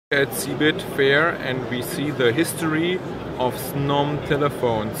At CeBIT Fair, and we see the history of snom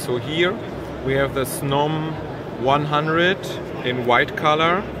telephones. So here we have the snom 100 in white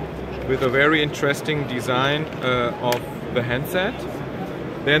color with a very interesting design of the handset.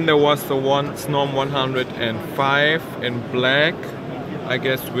 Then there was the snom 105 in black, I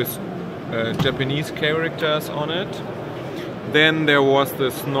guess with Japanese characters on it. Then there was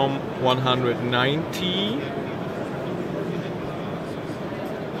the snom 190,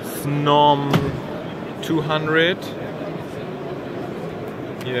 snom 200.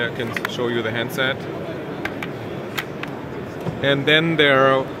 Here I can show you the handset. And then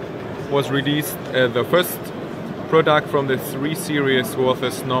there was released the first product from the 3 series was the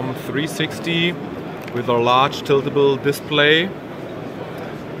snom 360 with a large tiltable display.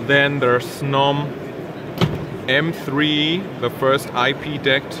 Then there's snom M3, the first IP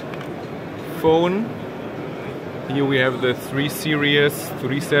decked phone. Here we have the 3 series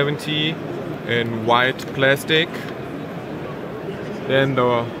 370 in white plastic. Then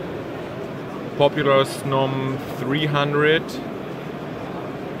the popular snom 300.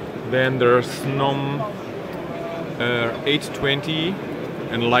 Then there's snom 820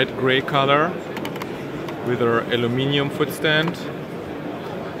 in light gray color with an aluminium footstand.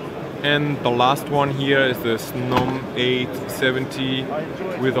 And the last one here is the snom 870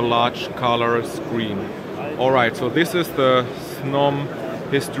 with a large color screen. Alright, so this is the snom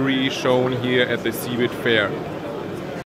history shown here at the CeBIT Fair.